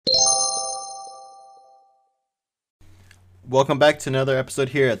Welcome back to another episode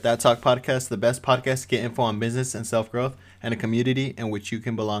here at That Talk Podcast, the best podcast to get info on business and self-growth and a community in which you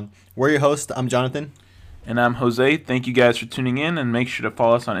can belong. We're your hosts. I'm Jonathan. And I'm Jose. Thank you guys for tuning in, and make sure to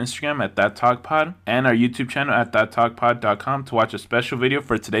follow us on Instagram at That Talk Pod and our YouTube channel at thattalkpod.com to watch a special video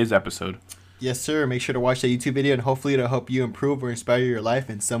for today's episode. Yes, sir. Make sure to watch that YouTube video, and hopefully it'll help you improve or inspire your life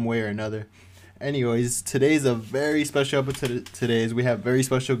in some way or another. Anyways, today's a very special episode. Today, we have very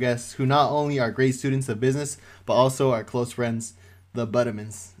special guests who not only are great students of business, but also are close friends, the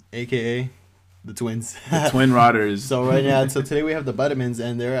Buttermans, a.k.a. the twins. The Twin Rotters. So today we have the Buttermans,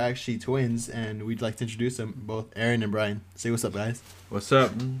 and they're actually twins, and we'd like to introduce them, both Aaron and Brian. Say what's up, guys. What's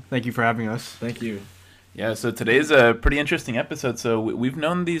up? Thank you for having us. Thank you. Yeah, so today's a pretty interesting episode. So we've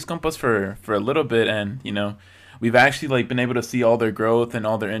known these compas for a little bit, and, we've actually been able to see all their growth and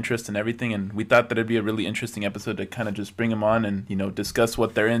all their interest and everything, and we thought that it'd be a really interesting episode to kind of just bring them on and, discuss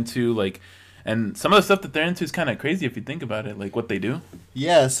what they're into, and some of the stuff that they're into is kind of crazy if you think about it, like what they do.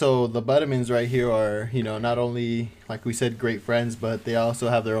 Yeah, so the Buttermans right here are, not only, like we said, great friends, but they also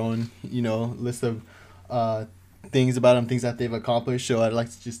have their own, list of things about them, things that they've accomplished. So I'd like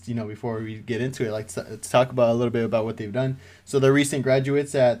to just, before we get into it, let's talk about a little bit about what they've done. So they're recent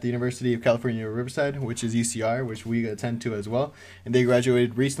graduates at the University of California, Riverside, which is UCR, which we attend to as well. And they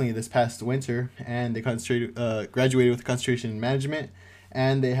graduated recently this past winter, and they graduated with a concentration in management.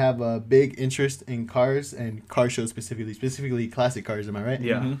 And they have a big interest in cars and car shows specifically classic cars. Am I right?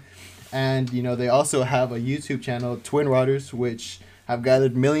 Yeah. Mm-hmm. And, they also have a YouTube channel, Twin Rotters, which have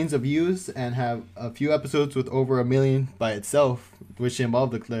gathered millions of views and have a few episodes with over 1 million by itself, which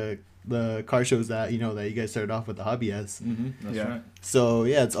involve the car shows that, that you guys started off with the hobby as. Mm-hmm. That's right. So,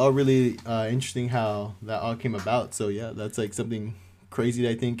 yeah, it's all really interesting how that all came about. So, yeah, that's something crazy,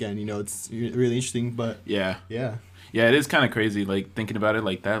 I think. And, it's really interesting. But, Yeah, it is kind of crazy, thinking about it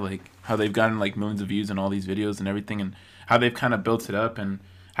like that, how they've gotten, millions of views in all these videos and everything, and how they've kind of built it up, and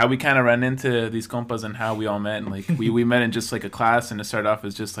how we kind of ran into these compas and how we all met. And, we met in just, a class, and it started off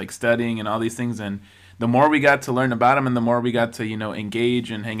as just, studying and all these things. And the more we got to learn about them and the more we got to, engage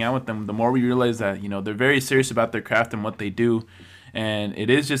and hang out with them, the more we realized that, they're very serious about their craft and what they do. And it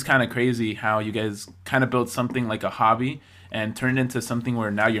is just kind of crazy how you guys kind of built something like a hobby and turned into something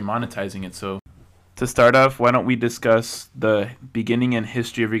where now you're monetizing it. So to start off, why don't we discuss the beginning and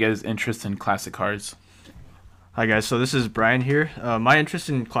history of your guys' interest in classic cars? Hi guys, so this is Brian here. My interest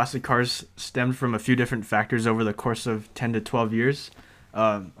in classic cars stemmed from a few different factors over the course of 10 to 12 years.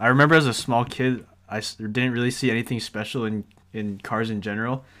 I remember as a small kid, I didn't really see anything special in cars in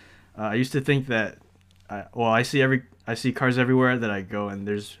general. I used to think that, I see cars everywhere that I go, and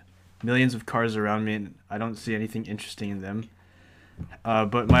there's millions of cars around me, and I don't see anything interesting in them.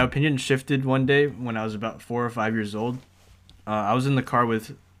 But my opinion shifted one day when I was about 4 or 5 years old. I was in the car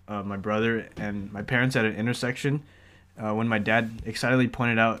with my brother and my parents at an intersection when my dad excitedly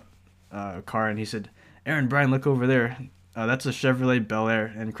pointed out a car, and he said, "Aaron, Brian, look over there. That's a Chevrolet Bel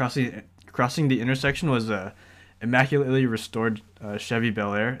Air." And crossing the intersection was a immaculately restored Chevy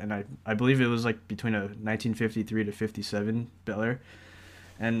Bel Air, and I believe it was between a 1953 to 57 Bel Air.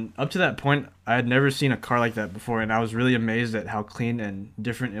 And up to that point, I had never seen a car like that before, and I was really amazed at how clean and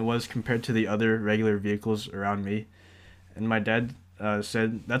different it was compared to the other regular vehicles around me. And my dad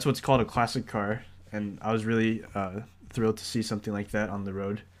said that's what's called a classic car, and I was really thrilled to see something like that on the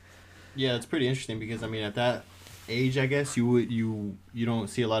road. Yeah, it's pretty interesting because, at that age, I guess, you don't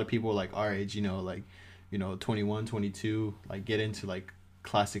see a lot of people our age, 21, 22, get into,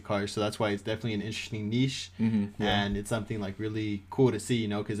 classic cars. So that's why it's definitely an interesting niche. Mm-hmm. Yeah. And it's something really cool to see,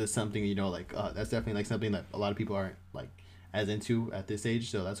 because it's something that's definitely something that a lot of people aren't as into at this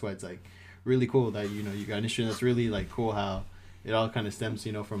age. So that's why it's really cool that you got an issue. That's really cool how it all kind of stems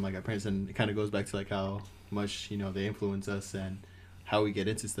from our parents, and it kind of goes back to how much they influence us and how we get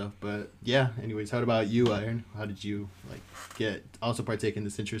into stuff. But yeah, anyways, how about you, Aaron? How did you partake in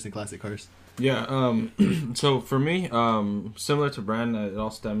this interest in classic cars? Yeah, so for me, similar to Brian, it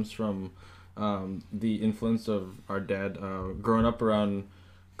all stems from the influence of our dad. Growing up around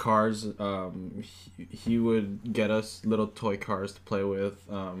cars, he would get us little toy cars to play with.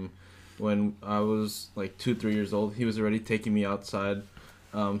 When I was 2-3 years old, he was already taking me outside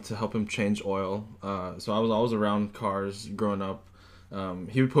to help him change oil. So I was always around cars growing up.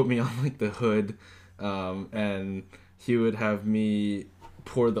 He would put me on the hood, and he would have me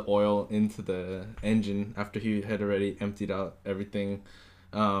pour the oil into the engine after he had already emptied out everything.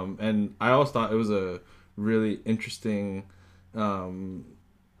 And I always thought it was a really interesting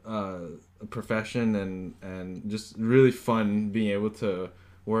profession, and just really fun being able to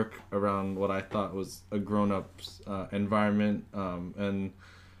work around what I thought was a grown-up's environment. And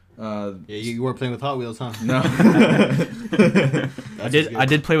Yeah, you weren't playing with Hot Wheels, huh? No. I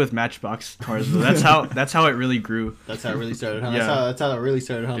did play with Matchbox cars, though. That's how it really grew. That's how it really started, huh? Yeah. That's how it really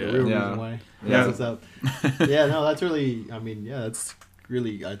started, huh? Yeah. The real Yeah. reason why. Yeah. That's what's up. Yeah, no, that's really, I mean, yeah, that's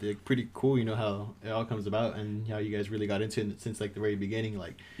really, I think, pretty cool, you know, how it all comes about and how you guys really got into it since, like, the very beginning.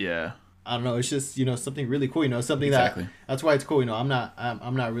 Like, Yeah. I don't know, it's just, you know, something really cool, you know, something Exactly. that's why it's cool, you know, I'm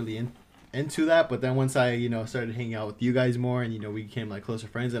not really into that, but then once I, you know, started hanging out with you guys more and, you know, we became, like, closer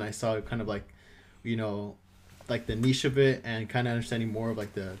friends and I saw kind of, like, you know, like, the niche of it and kind of understanding more of,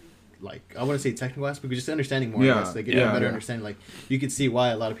 like, the, like, I wouldn't say technical aspect, but just understanding more, I guess, like, getting a better understanding, like, you could see why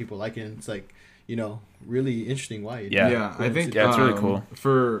a lot of people like it, and it's, like, you know, really interesting why. Yeah. I think Yeah, it's really cool.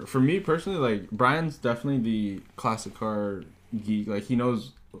 For me personally, like Brian's definitely the classic car geek. Like he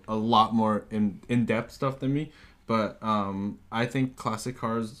knows a lot more in depth stuff than me. But I think classic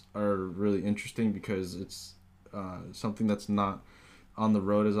cars are really interesting because it's something that's not on the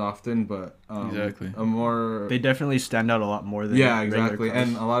road as often, but Exactly. a more They definitely stand out a lot more than yeah, regular exactly. cars.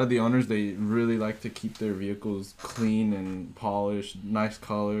 And a lot of the owners, they really like to keep their vehicles clean and polished, nice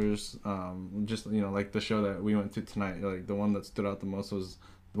colors. Just, you know, like the show that we went to tonight, like the one that stood out the most was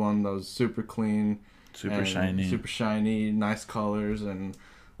the one that was super clean, Super shiny. nice colors, and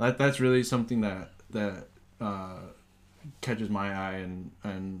that's really something that catches my eye,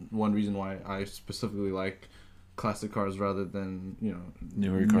 and one reason why I specifically like classic cars rather than, you know,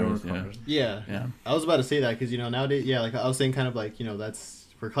 Newer cars. Yeah. Yeah. I was about to say that because, you know, nowadays, yeah, like I was saying, kind of like, you know, that's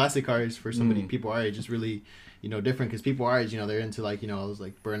for classic cars for somebody, people our age, is really, you know, different because people our age, you know, they're into like, you know, those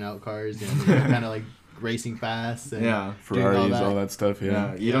like burnout cars, you know, they're kind of like racing fast and Yeah. doing Ferraris, all that stuff.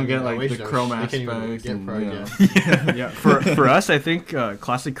 Yeah, Yeah. you don't get like Way the stars. chrome They can't even aspects. get And, Ferraris, you yeah. know. Yeah, for us, I think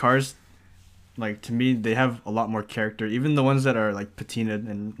classic cars, like to me, they have a lot more character. Even the ones that are like patinaed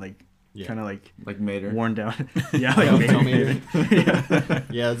and like Yeah. kind of like Like Mater. worn down. Yeah, like Tell maybe. me.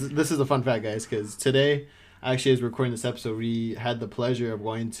 Yeah, this is a fun fact, guys, because today, actually, as we're recording this episode, we had the pleasure of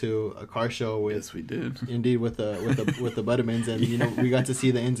going to a car show with, Yes, we did. indeed, with the Buttermans, and you know, we got to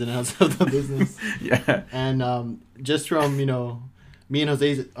see the ins and outs of the business. Yeah. And just from, you know, me and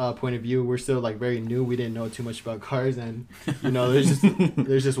Jose's point of view, we're still like very new. We didn't know too much about cars, and you know,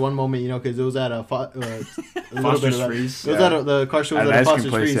 there's just one moment, you know, because it was at a Foster's Freeze. It was at the car show was At at an a ice cream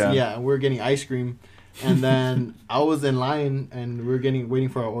Foster's place, Freeze. yeah. And we're getting ice cream, and then I was in line, and we are waiting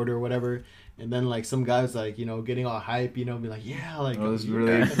for our order or whatever. And then like some guy was like, you know, getting all hype, you know, be like, yeah, like Oh, this yeah.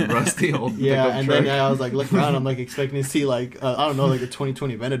 really rusty old Yeah, pickup and truck. then I was like looking around, I'm like expecting to see like I don't know, like a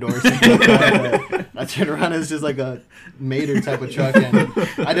 2020 Venador or something like that. But I turned around, it's just like a Mater type of truck, and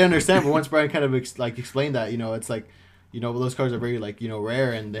I didn't understand. But once Brian kind of explained that, you know, it's like, you know, those cars are very like, you know,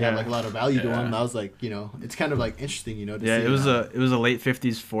 rare and they have like a lot of value to them. And I was like, you know, it's kind of like interesting, you know. To Yeah, see it was that. a late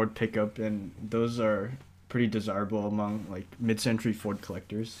 '50s Ford pickup, and those are pretty desirable among like mid-century Ford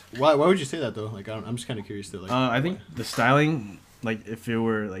collectors. Why would you say that though? Like I'm just kind of curious to like. I think the styling, like if it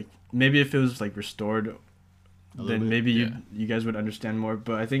were like maybe if it was like restored, little then bit, maybe yeah. you guys would understand more.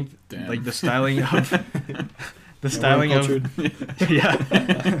 But I think Damn. like the styling of the we're styling of uncultured. yeah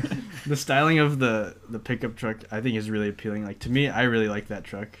the styling of the pickup truck I think is really appealing. Like to me, I really like that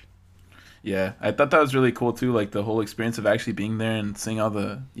truck. Yeah, I thought that was really cool too, like the whole experience of actually being there and seeing all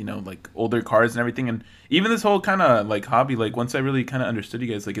the, you know, like older cars and everything, and even this whole kind of like hobby, like once I really kind of understood you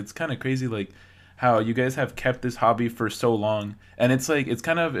guys, like it's kind of crazy like how you guys have kept this hobby for so long, and it's like, it's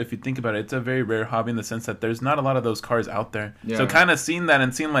kind of, if you think about it, it's a very rare hobby in the sense that there's not a lot of those cars out there. Yeah. So kind of seeing that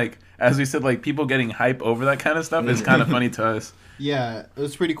and seeing like, as we said, like people getting hype over that kind of stuff is kind of funny to us. Yeah, it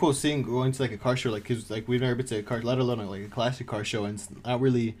was pretty cool seeing going to like a car show, like cause like we've never been to a car, let alone like a classic car show, and it's not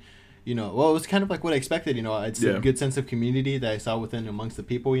really, you know, well, it was kind of like what I expected, you know. It's Yeah. a good sense of community that I saw within amongst the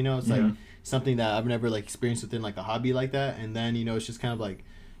people, you know. It's like something that I've never like experienced within like a hobby like that, and then you know it's just kind of like,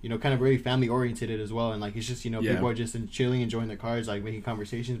 you know, kind of very family oriented as well, and like it's just, you know, Yeah. people are just chilling, enjoying their cars, like making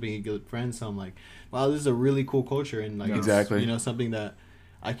conversations, being good friends. So I'm like, wow, this is a really cool culture, and like Yeah. it's, Exactly. you know, something that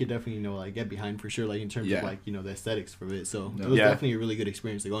I could definitely, you know, like get behind for sure, like in terms Yeah. of like, you know, the aesthetics for it. So Yeah. it was Yeah. definitely a really good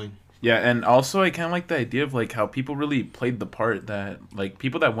experience to going. Yeah, and also I kind of like the idea of like how people really played the part, that like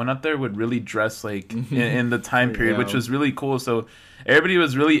people that went out there would really dress like in the time period, which Yeah. was really cool. So everybody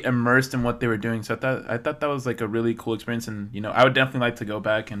was really immersed in what they were doing. So I thought that was like a really cool experience, and you know, I would definitely like to go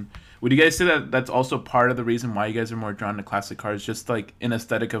back. And would you guys say that that's also part of the reason why you guys are more drawn to classic cars, just like an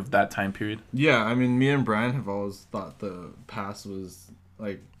aesthetic of that time period? Yeah, I mean, me and Brian have always thought the past was,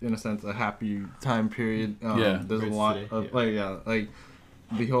 like, in a sense, a happy time period. Yeah. There's a Great lot today, of, like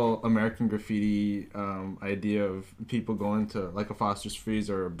the whole American Graffiti idea of people going to, like, a Foster's Freeze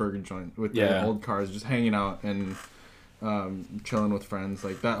or a burger joint with their Yeah. old cars, just hanging out and chilling with friends.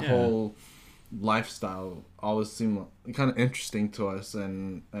 Like, that Yeah. whole lifestyle always seemed kind of interesting to us,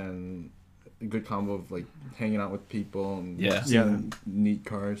 and a good combo of like hanging out with people and seeing neat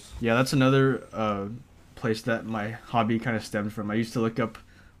cars. Yeah, that's another place that my hobby kind of stemmed from. I used to look up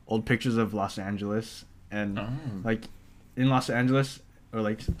old pictures of Los Angeles, and like in Los Angeles or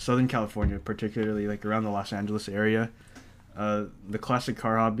like Southern California, particularly like around the Los Angeles area, the classic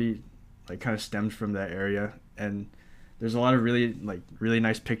car hobby like kind of stemmed from that area. And there's a lot of really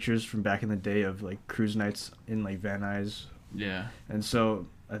nice pictures from back in the day of like cruise nights in like Van Nuys. Yeah. And so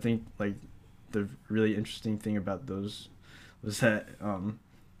I think like the really interesting thing about those was that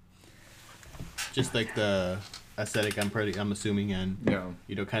just like the aesthetic, I'm assuming, and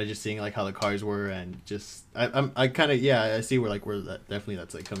you know, kind of just seeing like how the cars were, and just I kind of I see where that definitely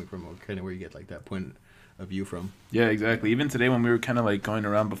that's like coming from, or kind of where you get like that point of view from. Yeah, exactly. Even today when we were kind of like going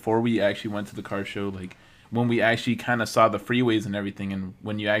around before we actually went to the car show, like when we actually kind of saw the freeways and everything, and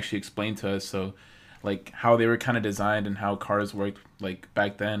when you actually explained to us like how they were kind of designed and how cars worked like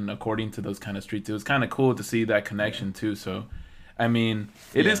back then according to those kind of streets, it was kind of cool to see that connection too. So I mean,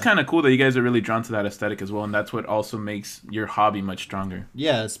 it is kind of cool that you guys are really drawn to that aesthetic as well, and that's what also makes your hobby much stronger.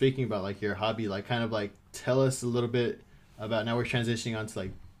 Yeah, speaking about like your hobby, like kind of like tell us a little bit about, now we're transitioning on to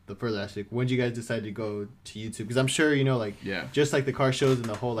like the further aspect. When did you guys decide to go to YouTube? Because I'm sure, you know, like just like the car shows and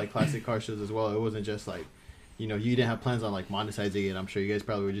the whole like classic car shows as well, it wasn't just like, you know, you didn't have plans on like monetizing it. I'm sure you guys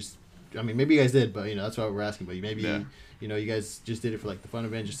probably were just, I mean, maybe you guys did, but you know, that's what we're asking. But maybe you know, you guys just did it for like the fun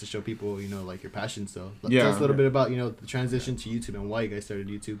of it, just to show people, you know, like your passion. So tell us a little bit about, you know, the transition to YouTube and why you guys started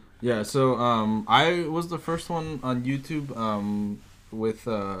YouTube. Yeah, so I was the first one on YouTube with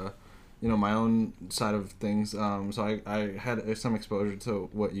you know, my own side of things. So I had some exposure to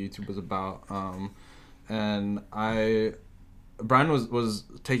what YouTube was about, and Brian was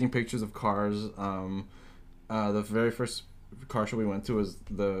taking pictures of cars. The very first car show we went to was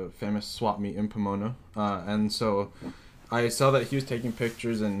the famous Swap Meet in Pomona, and so I saw that he was taking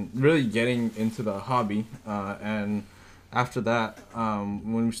pictures and really getting into the hobby, and after that,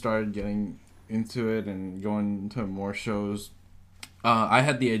 when we started getting into it and going to more shows, I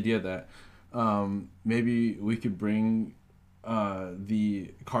had the idea that maybe we could bring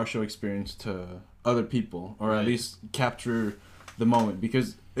the car show experience to other people, or at least capture the moment,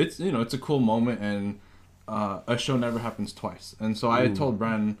 because it's, you know, it's a cool moment, and a show never happens twice. And so I told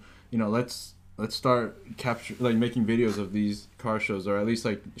Brian, you know, let's start making videos of these car shows, or at least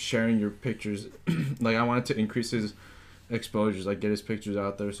like sharing your pictures. Like I wanted to increase his exposures, like get his pictures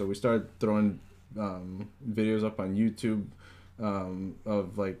out there. So we started throwing videos up on YouTube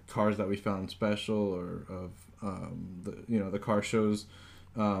of like cars that we found special, or of the car shows,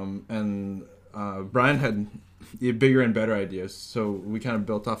 and Brian had bigger and better ideas, so we kind of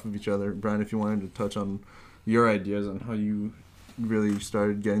built off of each other. Brian, if you wanted to touch on your ideas on how you really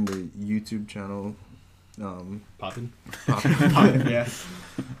started getting the YouTube channel popping. Yeah.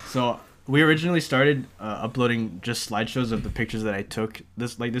 So we originally started uploading just slideshows of the pictures that I took.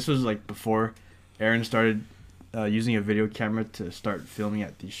 This was like before Aaron started using a video camera to start filming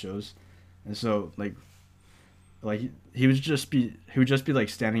at these shows, and so like he would just be like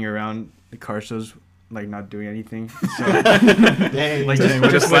standing around the car shows, like not doing anything. So dang, like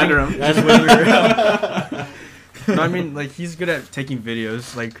just slander him. Just waiting around. No, I mean, like, he's good at taking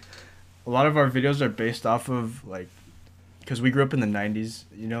videos. Like, a lot of our videos are based off of like, because we grew up in the 90s,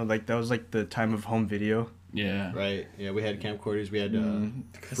 you know, like that was like the time of home video. Yeah. Right. Yeah, we had camcorders. We had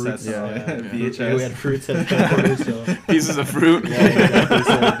fruits. VHS. Yeah, we had fruits as camcorders. So Pieces of fruit. Yeah, exactly.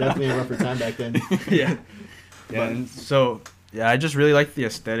 So definitely a rougher time back then. Yeah. And so I just really like the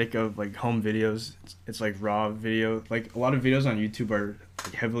aesthetic of like home videos. It's like raw video. Like a lot of videos on YouTube are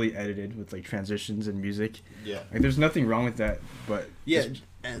like heavily edited with like transitions and music. Yeah. Like there's nothing wrong with that, but yeah.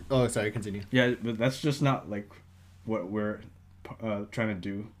 Sorry, continue. Yeah, but that's just not like what we're trying to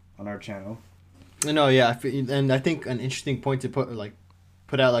do on our channel. No, yeah, and I think an interesting point to put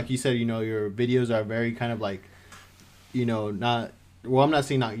out, like you said, you know, your videos are very kind of like, you know, not. Well, I'm not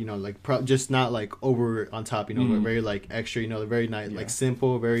saying not, you know, like just not like over on top, you know, but very like extra, you know, very nice, like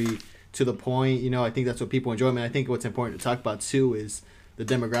simple, very to the point, you know. I think that's what people enjoy. I mean, I think what's important to talk about too is the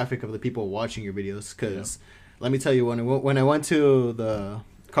demographic of the people watching your videos. Because let me tell you, when I went to the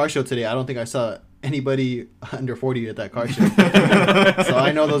car show today, I don't think I saw anybody under 40 at that car show. So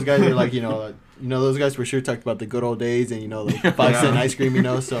I know those guys are like, you know, those guys for sure talked about the good old days and, you know, like 5-cent ice cream, you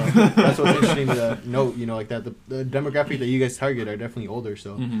know. So that's what's interesting to note, you know, like that the demographic that you guys target are definitely older.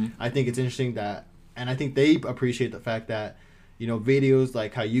 So I think it's interesting that, and I think they appreciate the fact that, you know, videos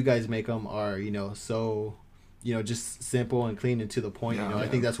like how you guys make them are, you know, so, you know, just simple and clean and to the point. You know, I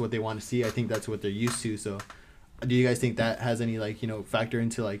think that's what they want to see. I think that's what they're used to. So do you guys think that has any, like, you know, factor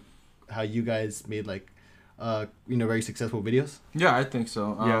into like how you guys made like, very successful videos? Yeah, I think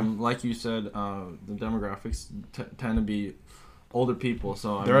so. Yeah. Like you said, the demographics tend to be older people.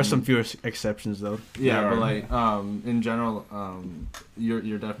 So There are some few exceptions though. Yeah, There but are. like in general,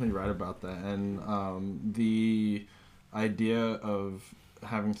 you're definitely right about that. And the idea of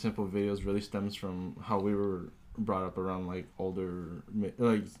having simple videos really stems from how we were brought up around like older,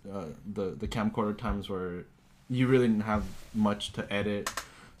 like the camcorder times where you really didn't have much to edit.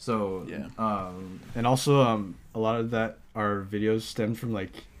 So Yeah. And also, a lot of that our videos stemmed from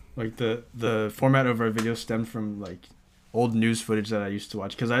like the format of our videos stemmed from like old news footage that I used to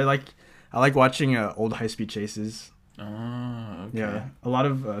watch because I like watching old high speed chases. Oh, okay. Yeah, a lot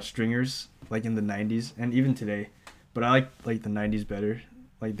of stringers like in the '90s and even today, but I like the '90s better,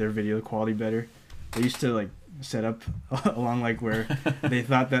 like their video quality better. They used to like set up along like where they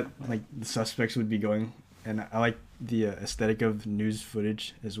thought that like the suspects would be going, and I like the aesthetic of news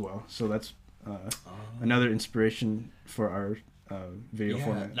footage as well. So that's another inspiration for our video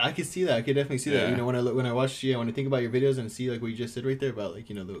format. I can see that. I can definitely see that. Yeah. You know, when I watch, when I think about your videos and see like what you just said right there about like,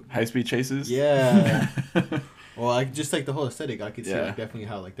 the High speed chases. yeah. Well, I just like the whole aesthetic. I could see Yeah. like definitely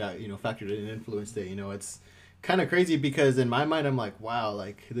how like that factored in and influenced it. It's kind of crazy because in my mind I'm like, wow,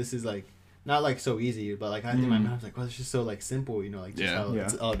 like this is like not like so easy, but like in my mind I was like, well, it's just so like simple, like just how Yeah.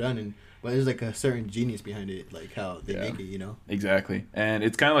 it's all done, but there's like a certain genius behind it, like how they Yeah. make it. Exactly. And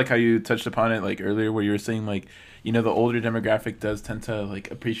it's kind of like how you touched upon it like earlier where you were saying like, the older demographic does tend to like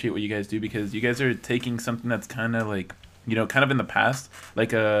appreciate what you guys do because you guys are taking something that's kind of like, kind of in the past,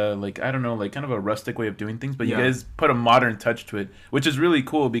 like I don't know, like kind of a rustic way of doing things, but you Yeah. guys put a modern touch to it, which is really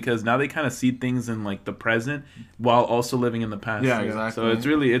cool because now they kind of see things in like the present while also living in the past. Yeah, exactly. So it's a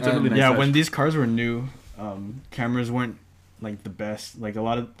really And- nice Yeah, touch. when these cars were new, cameras weren't like the best. Like a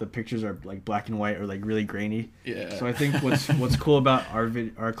lot of the pictures are like black and white or like really grainy. Yeah. So I think what's cool about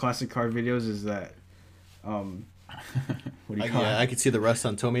our classic car videos is that, what do you call I it? could see the rust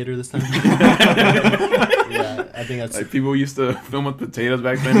on Tomater this time. Yeah, I think that's like people used to film with potatoes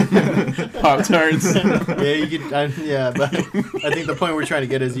back then, Pop Tarts. yeah, you could, but I think the point we're trying to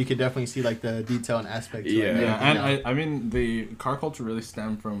get is you could definitely see like the detail and aspect. To Yeah. it. Yeah, and I mean the car culture really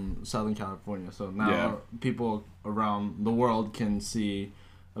stemmed from Southern California. So now Yeah. people around the world can see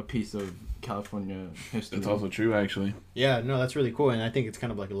a piece of California history. That's also true, actually. Yeah, no, that's really cool, and I think it's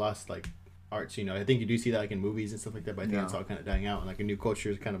kind of like a lost like arts. I think you do see that like in movies and stuff like that, but I think Yeah. it's all kind of dying out, and like a new culture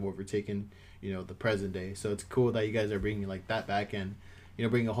is kind of overtaken, the present day. So it's cool that you guys are bringing like that back and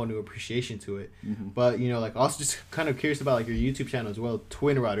bringing a whole new appreciation to it. Mm-hmm. But like also just kind of curious about like your YouTube channel as well.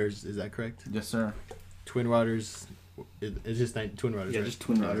 Twin Routers, is that correct? Yes, sir. Twin Routers, it's just Twin Routers. Yeah, right? just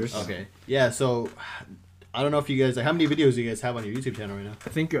Twin Routers. Okay. Yeah. So I don't know if you guys how many videos do you guys have on your YouTube channel right now? I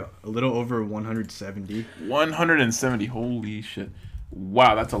think a little over 170. 170. Holy shit.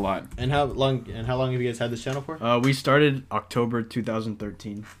 Wow, that's a lot. And how long have you guys had this channel for? We started October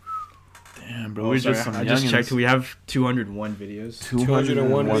 2013. Damn, bro. Oh, We're sorry, just some I just youngins. checked. We have 201 videos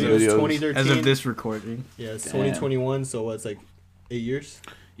 201 videos, 2013. as of this recording. Yeah, it's Damn. 2021, so what's like 8 years?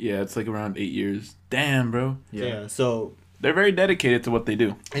 Yeah, it's like around 8 years. Damn, bro. Yeah. So, They're very dedicated to what they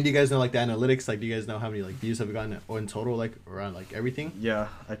do. and do you guys know like the analytics? Like, do you guys know how many like views have you gotten in total, like around like everything? Yeah,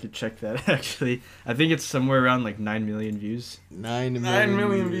 I could check that actually. I think it's somewhere around like 9 million views. 9 million. 9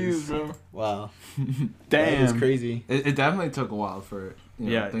 million views, bro. Wow. Damn. That is crazy. It definitely took a while for it.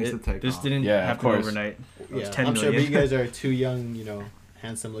 Things to take this off. didn't Yeah, of happen course. overnight. Yeah, 10 I'm sure, but million. you guys are too young,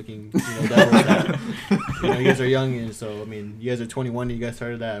 handsome looking, devils. That, you guys are young, and so I mean, you guys are 21. And you guys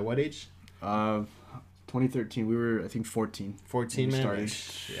started that at what age? 2013. We were I think 14. 14, We man. started.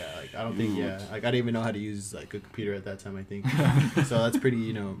 Like, yeah, like I don't think, like I didn't even know how to use like a computer at that time. I think so. That's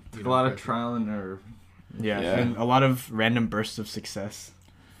pretty, Took a lot of impressive. trial and error. Yeah, Yeah. and a lot of random bursts of success.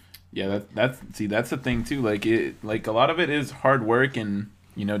 Yeah, that's the thing too. Like a lot of it is hard work and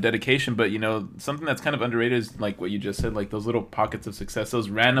dedication, but something that's kind of underrated is like what you just said, like those little pockets of success, those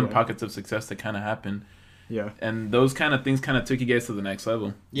random Yeah. pockets of success that kind of happen, Yeah. and those kind of things kind of took you guys to the next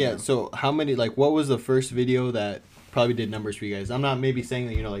level. Yeah. So how many like what was the first video that probably did numbers for you guys? I'm not maybe saying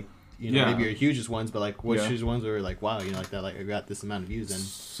that Yeah. maybe your hugest ones, but like which Yeah. ones were like wow, like that, like I got this amount of views and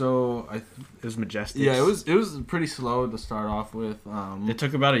So It was majestic. it was pretty slow to start off with. It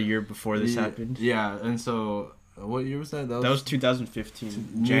took about a year before this happened. Yeah, and so what year was that? That was 2015,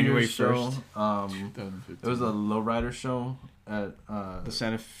 New January Year's show. 1st. It was a lowrider show at The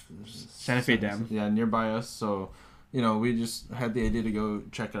Santa Fe Dam. Yeah, nearby us. So you know, we just had the idea to go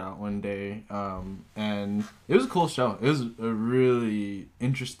check it out one day, and it was a cool show. It was a really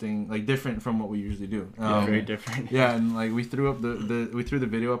interesting, like different from what we usually do. Very different. Yeah, and like we threw up we threw the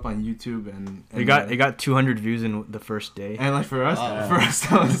video up on YouTube, and it got 200 views in the first day. and like for us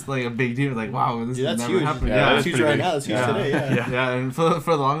that was like a big deal. Like wow, this has that's never huge. happened. Yeah, That's that's huge pretty right big. now. That's huge today. Yeah. Yeah, and for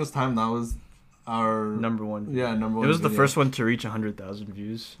the longest time that was our Number one. number one. It was the video. first one to reach 100,000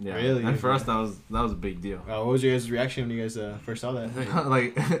 views. Yeah, Really? and for us that was a big deal. What was your guys' reaction when you guys first saw that?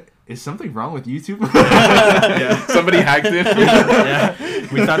 Like, is something wrong with YouTube? Yeah. Somebody hacked it. Yeah.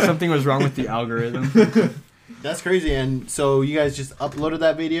 We thought something was wrong with the algorithm. That's crazy. And so you guys just uploaded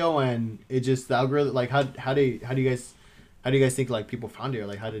that video, and it just the algorithm. Like how do you guys think like people found it? Or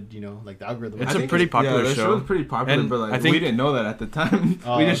like how did like the algorithm? It's I a think pretty popular the show. was pretty popular, And but like I think- we didn't know that at the time.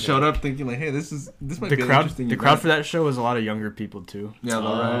 Oh, we just okay. showed up thinking like, hey, this might The be an crowd, interesting the event. crowd for that show was a lot of younger people too. Yeah, the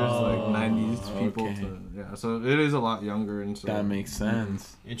writers like Oh, 90s people. okay. Yeah, so it is a lot younger, and so That makes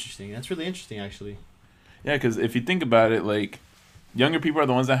sense. Interesting. That's really interesting, actually. Yeah, because if you think about it, like younger people are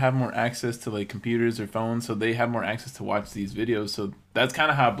the ones that have more access to like computers or phones, so they have more access to watch these videos. So that's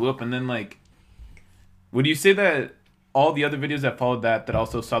kind of how it blew up. And then like, would you say that all the other videos that followed that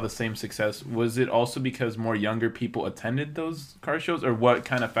also saw the same success, was it also because more younger people attended those car shows, or what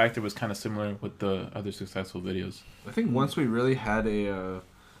kind of factor was kind of similar with the other successful videos? I think once we really had a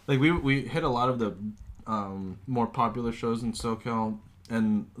like we hit a lot of the more popular shows in SoCal,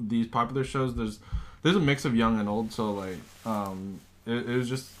 and these popular shows there's a mix of young and old, so like it was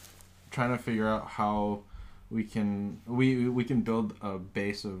just trying to figure out how we can build a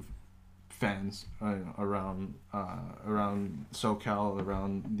base of fans around SoCal,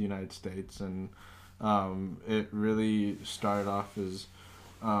 around the United States, and it really started off as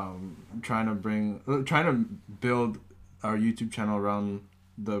trying to build our YouTube channel around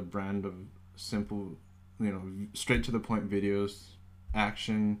the brand of simple, straight to the point videos,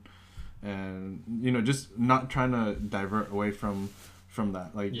 action, and just not trying to divert away from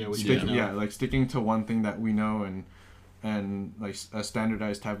that, like sticking to one thing that we know, and like a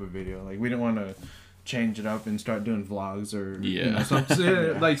standardized type of video. Like we didn't want to change it up and start doing vlogs or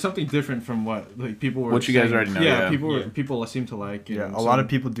like something different from what like people were What you guys already know, yeah. People seem to like it. Yeah, And a so- lot of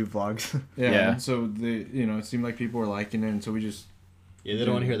people do vlogs. yeah. And so they it seemed like people were liking it, and so we just Yeah, they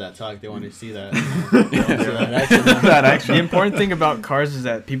don't want to hear that talk. They want to see that. That action. The important thing about cars is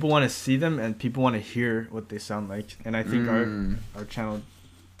that people want to see them and people want to hear what they sound like. And I think our channel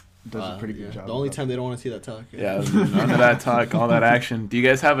does a pretty good job. The only about time they don't want to see that talk. Yeah, none of that talk, all that action. Do you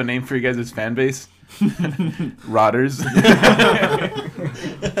guys have a name for your guys' fan base? Rotters. Yeah,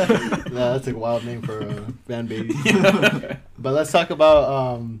 that's a wild name for a fan baby. But let's talk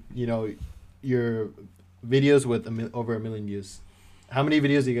about your videos with over 1 million views. How many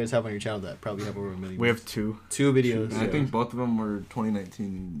videos do you guys have on your channel that probably have over 1 million? We views? have two. 2 videos. I think both of them were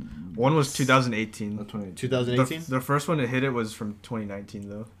 2019. One was 2018. 2018. The first one to hit it was from 2019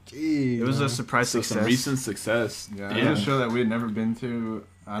 though. Jeez, It was man. a surprise So success. some recent success. Yeah, Damn. it was a show that we had never been to.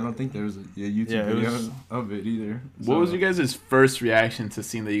 I don't think there was a YouTube Yeah, it video was- of it either. What was your guys' first reaction to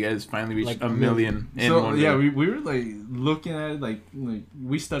seeing that you guys finally reached Like a a million in So one yeah, video? we were like looking at it like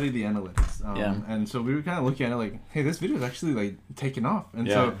we studied the analytics, and so we were kind of looking at it like, hey, this video is actually like taking off, and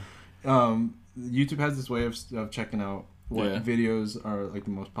so YouTube has this way of checking out what Yeah. videos are like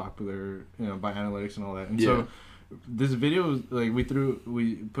the most popular, by analytics and all that, and Yeah. so this video like we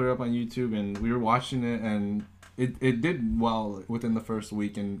put it up on YouTube, and we were watching it, and it did well within the first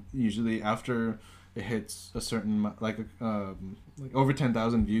week, and usually after it hits a certain like over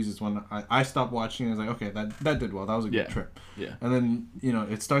 10,000 views is when I stopped watching. And I was like, okay, that did well. That was a good trip. Yeah. And then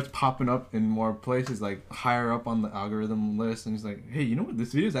it starts popping up in more places, like higher up on the algorithm list, and it's like, hey, you know what?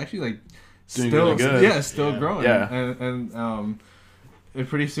 This video is actually like Doing still really good. yeah, still growing. Yeah. And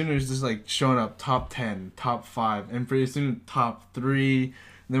pretty soon it was just like showing up top 10, top 5, and pretty soon top 3. And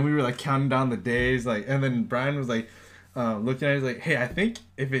then we were like counting down the days, like, and then Brian was like looking at it, like, hey, I think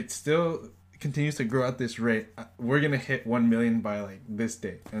if it still continues to grow at this rate, we're gonna hit 1 million by like this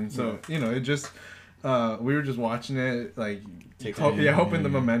date. And so it just we were just watching it, like hoping the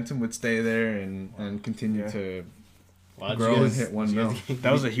momentum would stay there and continue to Wow, grow and hit 1 mil.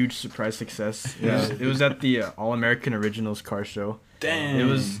 That was a huge surprise success. Yeah. It was at the All American Originals car show. Damn. It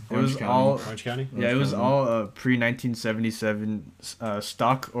was Orange County. all Orange County. yeah, it was all pre 1977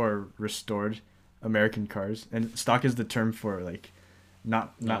 stock or restored American cars, and stock is the term for like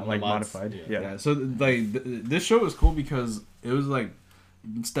not like mods. modified. Yeah. Yeah, so like this show was cool because it was like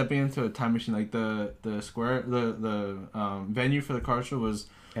stepping into a time machine. Like the venue for the car show was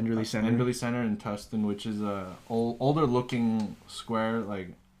Enderley Center. Enderley Center in Tustin, which is a older looking square. Like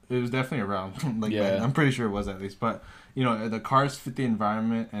it was definitely around. Like Yeah. I'm pretty sure it was at least. But you know, the cars fit the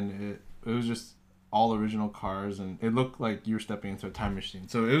environment, and it was just all original cars, and it looked like you were stepping into a time machine.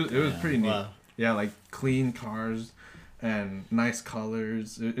 So it was pretty neat. Wow. Yeah, like clean cars and nice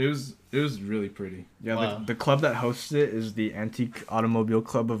colors. It was really pretty. Yeah, Wow. the club that hosts it is the Antique Automobile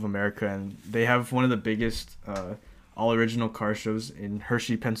Club of America, and they have one of the biggest all original car shows in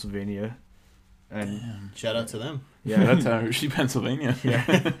Hershey, Pennsylvania. And Shout out to them. Yeah, that's Hershey, Pennsylvania. yeah,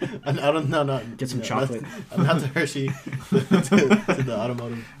 I don't know. Not get some not- chocolate. Not to Hershey, to the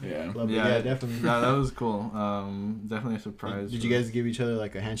automotive Yeah. club. Yeah. Yeah, definitely. That was cool. Definitely a surprise. Did you guys give each other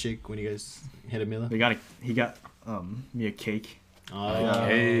like a handshake when you guys hit a Mila? he got me a cake. Oh, Yeah.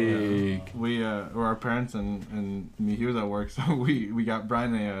 Cake. We or our parents and me, he was at work, so we got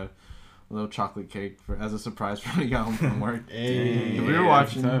Brian a little chocolate cake as a surprise for when he got home from work. Hey. We were Yeah,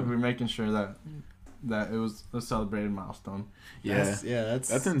 watching. every time. We were making sure that it was a celebrated milestone. Yeah. That's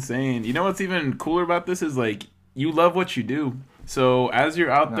That's insane. You know what's even cooler about this is like you love what you do. So as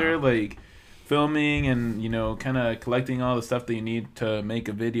you're out there like filming and kind of collecting all the stuff that you need to make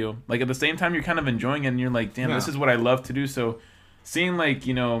a video, like at the same time you're kind of enjoying it and you're like, damn, this Yeah. is what I love to do. So seeing like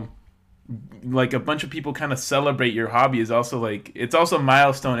like a bunch of people kind of celebrate your hobby is also like it's also a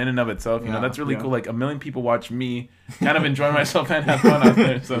milestone in and of itself. You know, Yeah, that's really yeah. cool. Like 1 million people watch me kind of enjoy myself and have fun out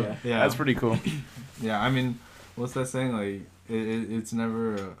there. So Yeah. that's pretty cool. Yeah, I mean, what's that saying? Like, it's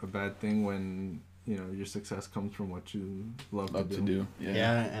never a bad thing when your success comes from what you love Love to to do. do.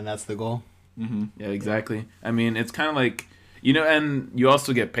 yeah, and that's the goal. Mm-hmm. Yeah, exactly. I mean, it's kind of like, and you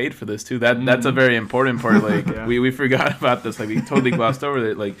also get paid for this too. That's a very important part. Like Yeah. we forgot about this. Like we totally glossed over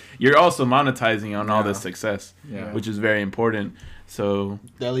it. Like you're also monetizing on all Yeah. this success, Yeah. which is very important. So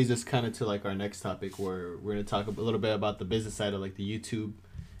That leads us kind of to like our next topic, where we're gonna talk a little bit about the business side of like the YouTube,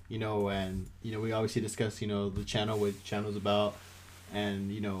 and we obviously discuss the channel, what the channel's about,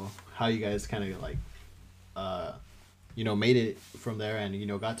 and how you guys kind of like made it from there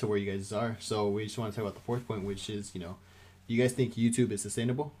and got to where you guys are. So we just want to talk about the fourth point, which is do you guys think YouTube is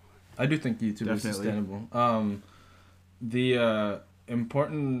sustainable? I do think YouTube is Definitely. sustainable. The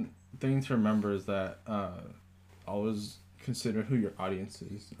important thing to remember is that always consider who your audience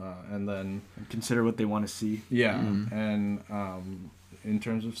is, and then Consider what they want to see. yeah, Mhm. and in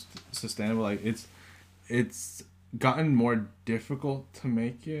terms of sustainable, like it's gotten more difficult to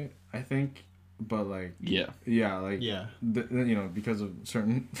make it, I think, but like yeah, like Yeah. because of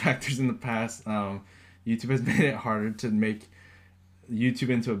certain factors in the past, YouTube has made it harder to make YouTube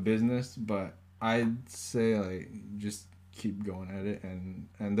into a business, but I'd say like just keep going at it,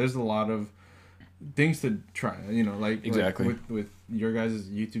 and there's a lot of things to try, like Exactly. like with your guys'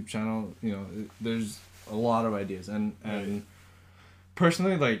 YouTube channel, there's a lot of ideas, and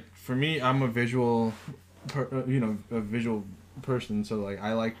personally, like for me, I'm a visual person, so like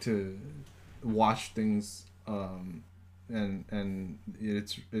I like to watch things, and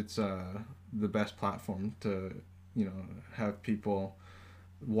it's the best platform to have people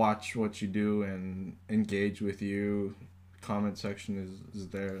watch what you do and engage with you. Comment section is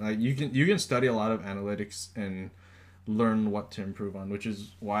there. Like you can study a lot of analytics and learn what to improve on, which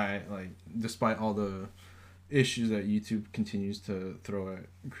is why, like, despite all the issues that YouTube continues to throw at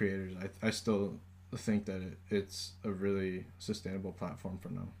creators, I still think that it's a really sustainable platform for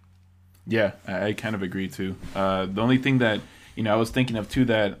now. yeah. I kind of agree too. The only thing that I was thinking of too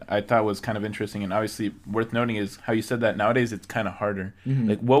that I thought was kind of interesting and obviously worth noting is how you said that nowadays it's kind of harder. Mm-hmm.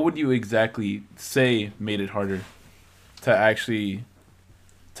 Like, what would you exactly say made it harder to actually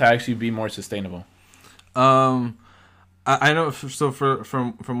be more sustainable? I know. So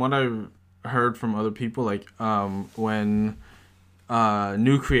from what I've heard from other people, like when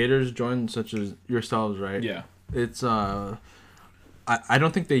new creators join, such as yourselves, right? Yeah. It's I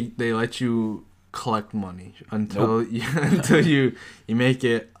don't think they let you collect money until you make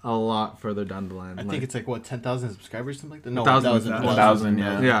it a lot further down the line. I Like, think it's like what 10,000 subscribers, something like that. No, 1,000. 1,000,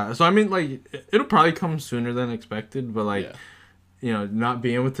 yeah. yeah. So I mean, like, it'll probably come sooner than expected, but like, Yeah. not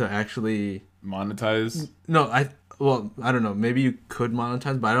being able to actually Monetize. I don't know. Maybe you could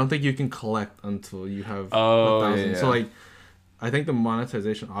monetize, but I don't think you can collect until you have Oh, 1,000. yeah, So yeah. like, I think the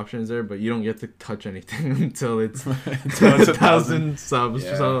monetization option is there, but you don't get to touch anything until it's Until it's 1,000 subs.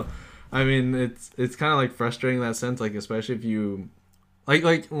 Yeah. So, I mean, it's kind of like frustrating in that sense. Like, especially if you,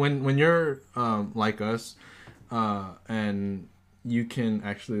 like when you're like us, and you can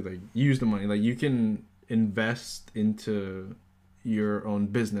actually like use the money. Like, you can invest into your own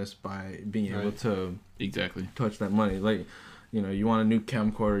business by being able Right. to Exactly. touch that money. Like, you want a new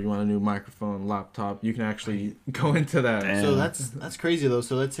camcorder, you want a new microphone, laptop, you can actually go into that. Damn. So that's crazy though.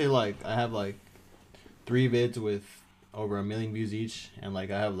 So let's say like I have like 3 vids with over 1 million views each, and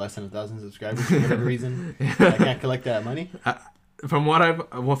like I have less than 1,000 subscribers for whatever reason, I can't collect that money. From what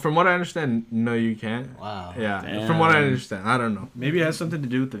I understand, no, you can't. Wow. Yeah. Damn. From what I understand, I don't know. Maybe it has something to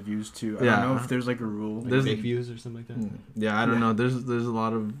do with the views too. I Yeah. don't know if there's like a rule. Like There's- fake views or something like that. Yeah, I don't know. There's a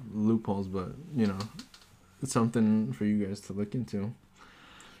lot of loopholes, but you know, it's something for you guys to look into.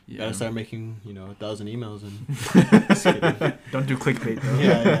 You gotta start making 1,000 emails and. Just kidding. Don't do clickbait though.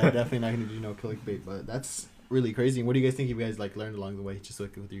 Yeah, definitely not gonna do no clickbait, but that's really crazy. And what do you guys think you guys like learned along the way, just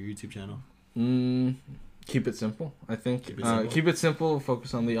like with your YouTube channel? Keep it simple. I think Keep it simple.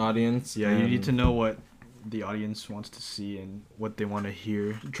 Focus on the audience. Yeah, you need and to know what the audience wants to see and what they want to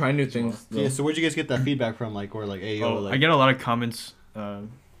hear. try new things. Yeah. So where'd you guys get that feedback from? Like, or like, hey, yo, like, I get a lot of comments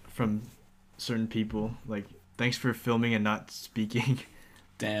from certain people like, "Thanks for filming and not speaking."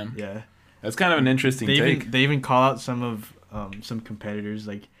 Damn. Yeah, That's kind of an interesting take. they even call out some of some competitors.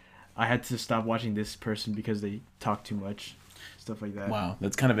 Like, I had to stop watching this person because they talk too much, stuff like that. Wow,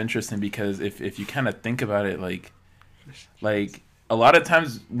 that's kind of interesting because if you kind of think about it, like a lot of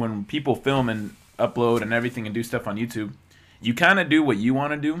times when people film and upload and everything and do stuff on YouTube, you kind of do what you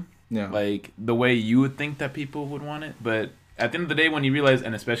want to do, Yeah. like the way you would think that people would want it. But at the end of the day, when you realize,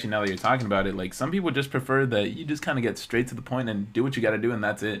 and especially now that you're talking about it, like some people just prefer that you just kind of get straight to the point and do what you got to do, and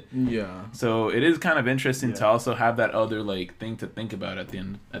that's it. Yeah. So it is kind of interesting to Yeah. also have that other like thing to think about at the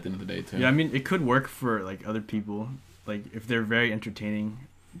end of the day too. Yeah, I mean, it could work for like other people. Like, if they're very entertaining,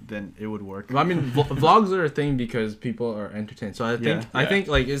 then it would work. I mean, vlogs are a thing because people are entertained. So I think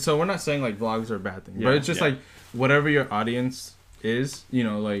Yeah. like so we're not saying like vlogs are a bad thing, but Yeah. it's just Yeah. like whatever your audience is,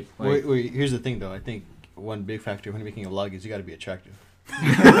 like wait. Here's the thing, though. I think one big factor when you're making a vlog is you got to be attractive.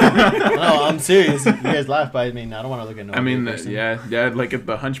 No, I'm serious. You guys laugh, but I mean, I don't want to look at no. I mean, gay person. yeah. Like if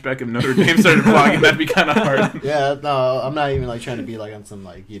the Hunchback of Notre Dame started vlogging, that'd be kind of hard. Yeah, no, I'm not even like trying to be like on some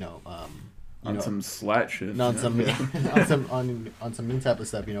like On some slat shit. no, on some on some mean type of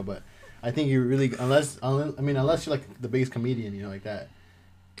stuff, But I think you really unless you're like the biggest comedian, like that.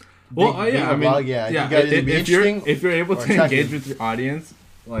 well, Being yeah, a I mean, vlog, yeah, you gotta either be if you're interesting able or to attractive. engage with your audience,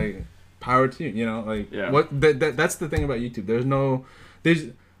 like power to you, like Yeah. what that's the thing about YouTube.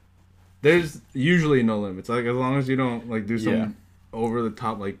 There's usually no limits. Like as long as you don't like do some Yeah. over the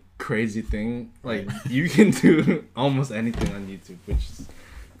top like crazy thing, like you can do almost anything on YouTube,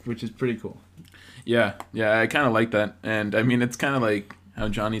 which is pretty cool. Yeah, I kind of like that. And I mean, it's kind of like how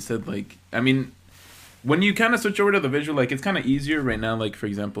Johnny said, like, I mean, when you kind of switch over to the visual, like, it's kind of easier right now, like, for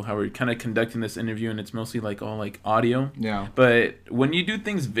example, how we're kind of conducting this interview and it's mostly like all like audio. Yeah. But when you do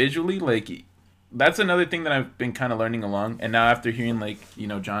things visually, like, that's another thing that I've been kind of learning along. And now after hearing, like,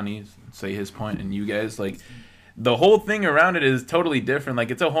 Johnny say his point and you guys, like, the whole thing around it is totally different. Like,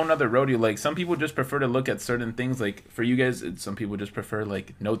 it's a whole nother rodeo. Like, some people just prefer to look at certain things. Like, for you guys, some people just prefer,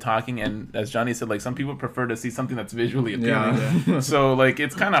 like, no talking. And as Johnny said, like, some people prefer to see something that's visually appealing. Yeah. So, like,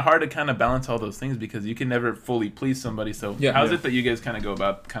 it's kind of hard to kind of balance all those things because you can never fully please somebody. So, Yeah. how's Yeah. it that you guys kind of go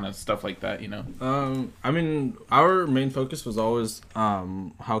about kind of stuff like that, I mean, our main focus was always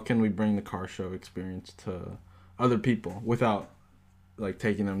how can we bring the car show experience to other people without like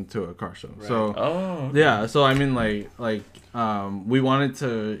taking them to a car show. Right. So Oh. yeah, so I mean we wanted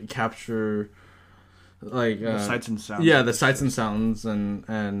to capture like The sights and sounds. yeah, the sights and sounds and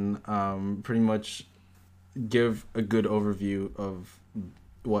pretty much give a good overview of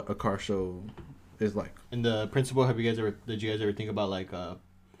what a car show is like. In the principle, did you guys ever think about like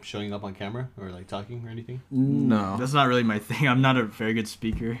showing up on camera or like talking or anything? No. That's not really my thing. I'm not a very good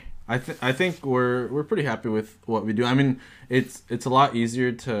speaker. I think we're pretty happy with what we do. I mean, it's a lot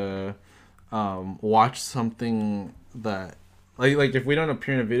easier to watch something that like if we don't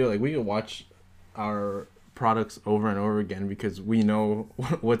appear in a video, like we can watch our products over and over again because we know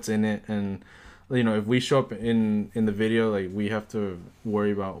what's in it, and if we show up in the video, like we have to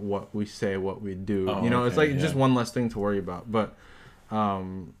worry about what we say, what we do. Oh, It's okay, like just yeah. one less thing to worry about. But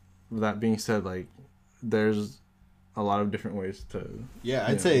that being said, like there's a lot of different ways to Yeah,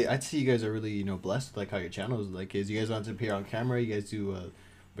 I'd say you guys are really blessed with like how your channel is you guys want to appear on camera. You guys do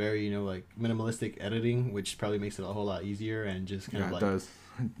very like minimalistic editing, which probably makes it a whole lot easier, and just kind of it like does.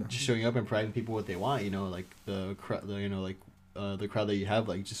 just showing up and providing people what they want. Like the crowd, the crowd that you have,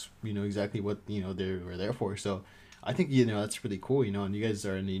 like just exactly what they're there for. So I think that's really cool. And you guys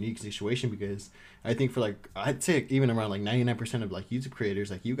are in a unique situation because I think for like I'd say even around like 99% of like YouTube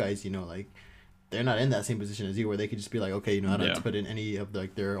creators like you guys, like they're not in that same position as you where they could just be like, okay, I don't have to put in any of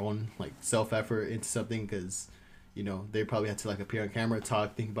like their own like self effort into something because they probably have to like appear on camera,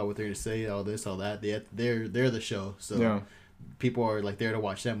 talk, think about what they're gonna say, all this, all that. They're the show, so Yeah. people are like there to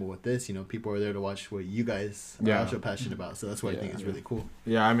watch them. But with this, people are there to watch what you guys are also passionate about. So that's why I think it's really cool.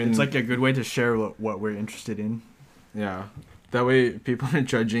 Yeah, I mean It's like a good way to share what we're interested in. Yeah, that way people are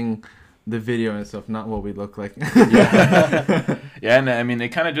judging the video and stuff, not what we look like. Yeah. Yeah, and I mean, it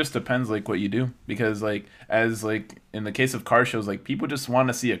kind of just depends, like, what you do. Because, like, as, like, in the case of car shows, like, people just want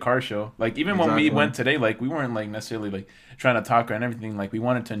to see a car show. Like, even when we Exactly. went today, like, we weren't, like, necessarily, like, trying to talk or everything. Like, we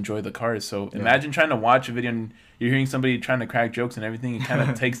wanted to enjoy the cars. So Yeah. imagine trying to watch a video and you're hearing somebody trying to crack jokes and everything. It kind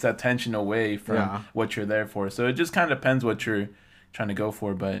of takes that tension away from Yeah. what you're there for. So it just kind of depends what you're trying to go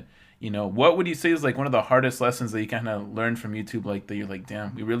for. But, you know, what would you say is, like, one of the hardest lessons that you kind of learned from YouTube? Like, that you're like,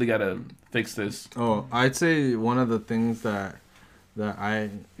 damn, we really got to fix this. Oh, I'd say one of the things that I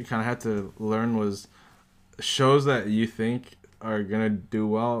kind of had to learn was shows that you think are gonna do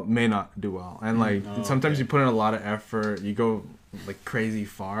well may not do well, and like sometimes you put in a lot of effort, you go like crazy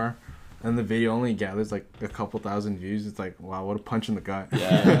far, and the video only gathers like a couple thousand views. It's like, wow, what a punch in the gut.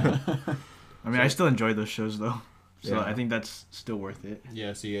 Yeah. I mean, I still enjoy those shows though, so Yeah. I think that's still worth it.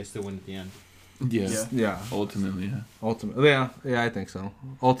 Yeah, so you guys still win at the end. Yes. Yeah, Ultimately, yeah. ultimately, yeah, I think so.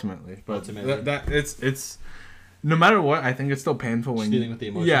 Ultimately, but Ultimately. that it's no matter what, I think it's still painful when Just dealing with the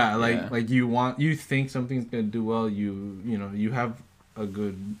emotion. Yeah, Yeah. like you think something's gonna do well. You know you have a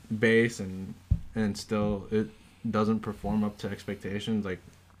good base and still it doesn't perform up to expectations. Like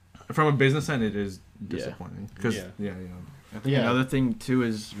from a business end, it is disappointing because Yeah. you know. I think Yeah. another thing too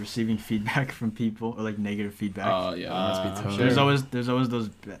is receiving feedback from people, or like negative feedback. Oh, yeah. That must be tough. Sure. There's always those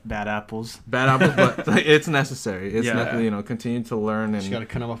bad apples. Bad apples, but like, it's necessary. It's Yeah. you know, continue to learn Just and gotta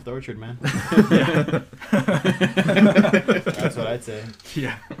cut them off the orchard, man. Yeah. That's what I'd say.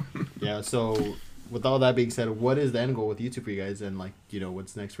 Yeah. Yeah, so with all that being said, what is the end goal with YouTube for you guys, and like, you know,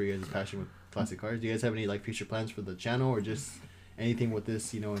 what's next for you guys' passion with classic cars? Do you guys have any like future plans for the channel, or just anything with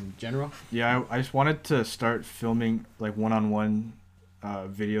this, you know, in general? Yeah, I just wanted to start filming like one-on-one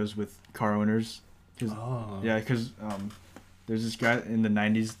videos with car owners. Oh. Yeah, because there's this guy in the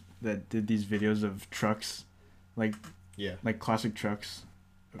 90s that did these videos of trucks, like Yeah. classic trucks,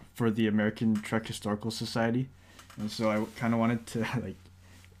 for the American Truck Historical Society, and so I kind of wanted to like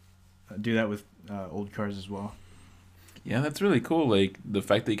do that with old cars as well. Yeah, that's really cool. Like, the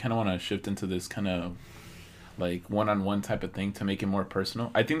fact that you kind of want to shift into this kind of, like, one-on-one type of thing to make it more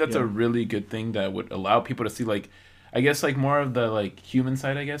personal. I think that's a Yeah. really good thing that would allow people to see, like, I guess, like, more of the, like, human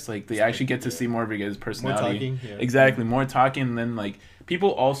side, I guess. Like, they actually get to see more of your guys' More personality. talking. Yeah. Exactly, more talking. And then, like, people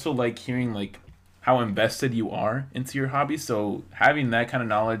also like hearing, like, how invested you are into your hobby. So having that kind of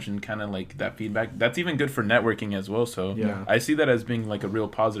knowledge and kind of, like, that feedback, that's even good for networking as well. So Yeah. I see that as being, like, a real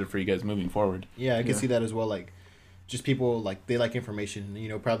positive for you guys moving forward. Yeah, I can Yeah. see that as well. Like, just people, like, they like information. You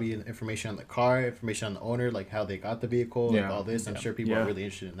know, probably information on the car, information on the owner, like how they got the vehicle, like Yeah. all this. I'm Yeah. sure people Yeah. are really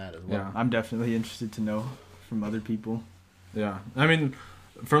interested in that as well. Yeah. I'm definitely interested to know from other people. Yeah, I mean,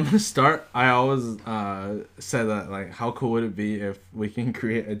 from the start, I always said that, like, how cool would it be if we can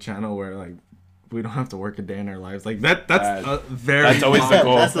create a channel where, like, we don't have to work a day in our lives. Like, that's a very That's always the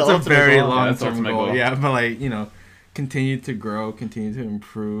goal. That's the That's a ultimate very goal. Yeah, long that's the term ultimate goal. goal. Yeah, but, like, you know, continue to grow, continue to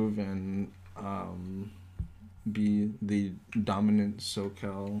improve, and be the dominant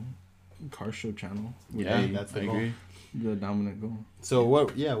SoCal car show channel. would Yeah, be that's the I goal. agree. the dominant goal. So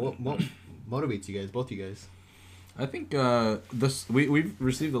what motivates you guys, both you guys? I think we've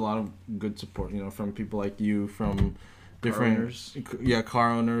received a lot of good support, you know, from people like you, from different owners.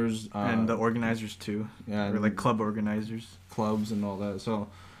 car owners, And the organizers too, yeah, or like club organizers. clubs and all that. So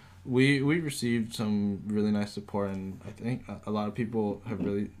we received some really nice support, and I think a lot of people have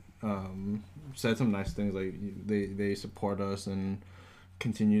really said some nice things. Like they support us and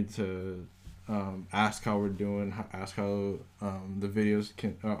continue to ask how we're doing, ask how the videos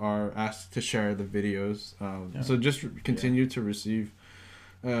are asked to share the videos. Yeah. So just continue to receive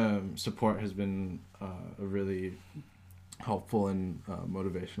support has been a really helpful and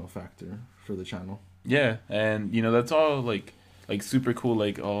motivational factor for the channel. Yeah, and you know, that's all like super cool,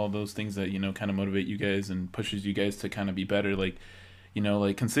 like all those things that, you know, kind of motivate you guys and pushes you guys to kind of be better. Like, you know,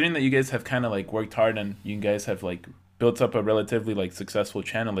 like considering that you guys have kind of like worked hard and you guys have like built up a relatively like successful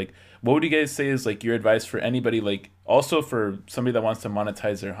channel, like what would you guys say is like your advice for anybody, like also for somebody that wants to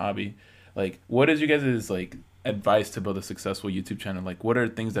monetize their hobby? Like, what is you guys' like advice to build a successful YouTube channel? Like, what are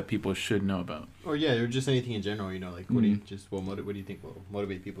things that people should know about? Or yeah, or just anything in general. You know, like what do you what do you think will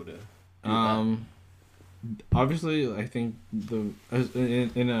motivate people to? Do Obviously, I think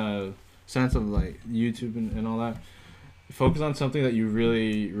in a sense of like YouTube and all that, focus on something that you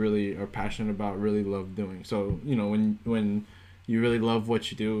really are passionate about, really love doing. So, you know, when you really love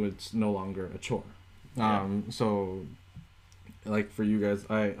what you do, it's no longer a chore. So like for you guys,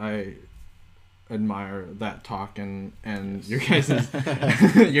 I admire that talk and your guys' your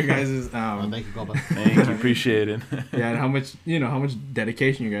guys' thank you, Goba. Thank you, appreciate it. yeah, and how much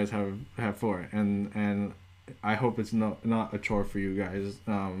dedication you guys have for it, and I hope it's not a chore for you guys.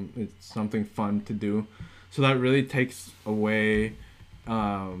 It's something fun to do, so that really takes away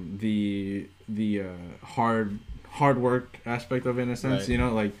the hard work aspect of it in a sense. Right. You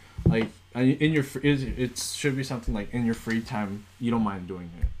know, like in your it should be something like in your free time you don't mind doing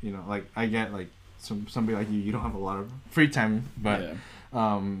it. You know, like I get like somebody like you don't have a lot of free time, but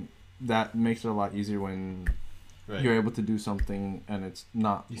that makes it a lot easier when you're able to do something and it's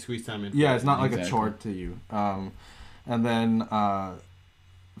not you squeeze time in. Yeah, it's not like Exactly. a chore to you. And then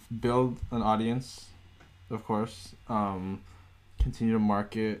build an audience, of course. Continue to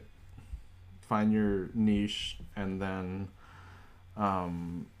market, find your niche, and then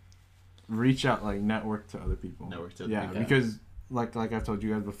reach out, like network to other people. Network to other yeah, people. because like I've told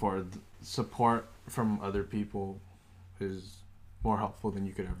you guys before, support from other people is more helpful than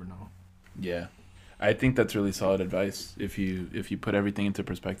you could ever know. Yeah. I think that's really solid advice if you put everything into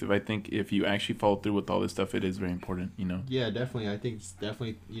perspective. I think if you actually follow through with all this stuff, it is very important, you know. Yeah, definitely. I think it's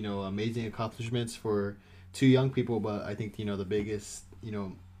definitely, amazing accomplishments for two young people, but I think, the biggest,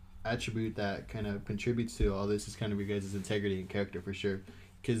 attribute that kind of contributes to all this is kind of your guys' integrity and character for sure.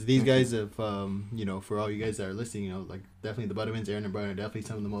 Because these guys have, for all you guys that are listening, like definitely the Buttermans, Aaron and Brian are definitely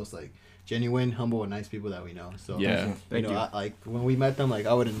some of the most like genuine, humble, and nice people that we know. So Yeah. Thank you. like when we met them, like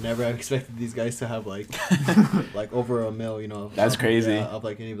I would have never expected these guys to have like like over 1 mil, That's of, crazy. of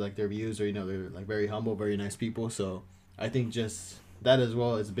like any of like their views, or they're like very humble, very nice people. So I think just that as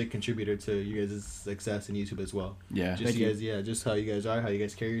well is a big contributor to you guys' success in YouTube as well. Yeah. Just you guys, just how you guys are, how you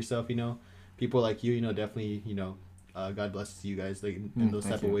guys carry yourself. People like you, definitely, God blesses you guys like in those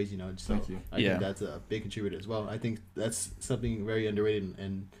Thank type of you. ways, So Thank you. I Yeah. think that's a big contributor as well. I think that's something very underrated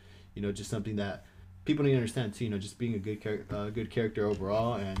and just something that people need to understand too. Just being a good character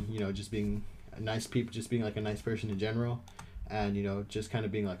overall, and just being a nice people, just being like a nice person in general, and just kind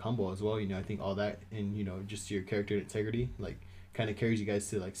of being like humble as well. I think all that and just your character and integrity like kind of carries you guys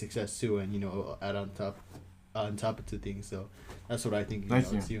to like success too, and add on top of two things. So that's what I think.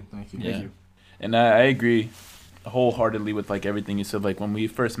 Thank you. It's you. Thank you. Yeah. Thank you. And I agree wholeheartedly with like everything you said. Like when we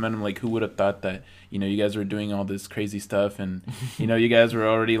first met him, like who would have thought that you guys were doing all this crazy stuff, and you guys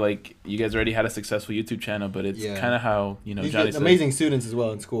already had a successful YouTube channel. But it's Yeah. kind of how These Johnny are said. amazing students as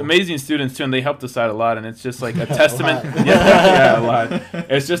well in school. Amazing students too, and they helped us out a lot. And it's just like a A testament. lot. yeah, a lot.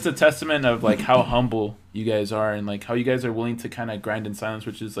 It's just a testament of like how humble you guys are, and like how you guys are willing to kind of grind in silence,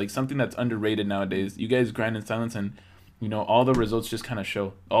 which is like something that's underrated nowadays. You guys grind in silence, and all the results just kind of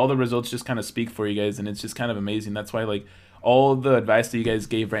show. All the results just kind of speak for you guys, and it's just kind of amazing. That's why like all the advice that you guys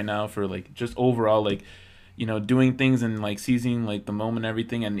gave right now for like just overall like doing things and like seizing like the moment and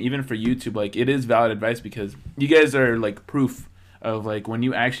everything, and even for YouTube, like it is valid advice because you guys are like proof of like when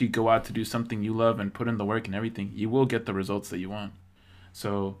you actually go out to do something you love and put in the work and everything, you will get the results that you want.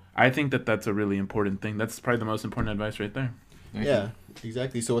 So I think that that's a really important thing. That's probably the most important advice right there. Thank Yeah, you.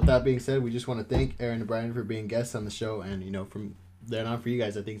 exactly. So with that being said, we just want to thank Aaron and Brian for being guests on the show, and from then on for you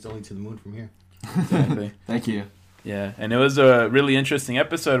guys, I think it's only to the moon from here. Exactly. Thank you. Yeah, and it was a really interesting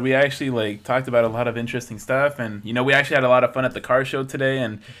episode. We actually like talked about a lot of interesting stuff, and we actually had a lot of fun at the car show today,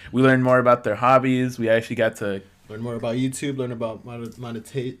 and we learned more about their hobbies. We actually got to Learn more about YouTube, learn about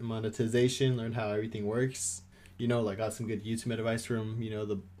monetization, learn how everything works. Like got some good YouTube advice from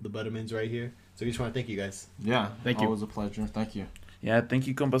the Buttermans right here. So we just want to thank you guys. Yeah. Thank you. Always a pleasure. Thank you. Yeah, thank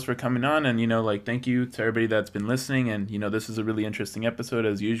you, compas, for coming on, and thank you to everybody that's been listening. And this is a really interesting episode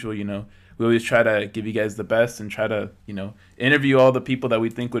as usual. We always try to give you guys the best and try to interview all the people that we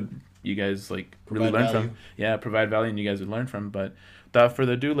think would you guys like really Provide learn value. from. Yeah, provide value and you guys would learn from. But without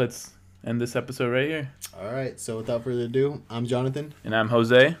further ado, let's end this episode right here. All right. So without further ado, I'm Jonathan, And I'm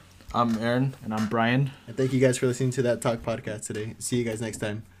Jose. I'm Aaron. And I'm Brian. and thank you guys for listening to That Talk podcast today. See you guys next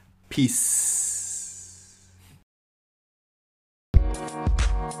time. Peace.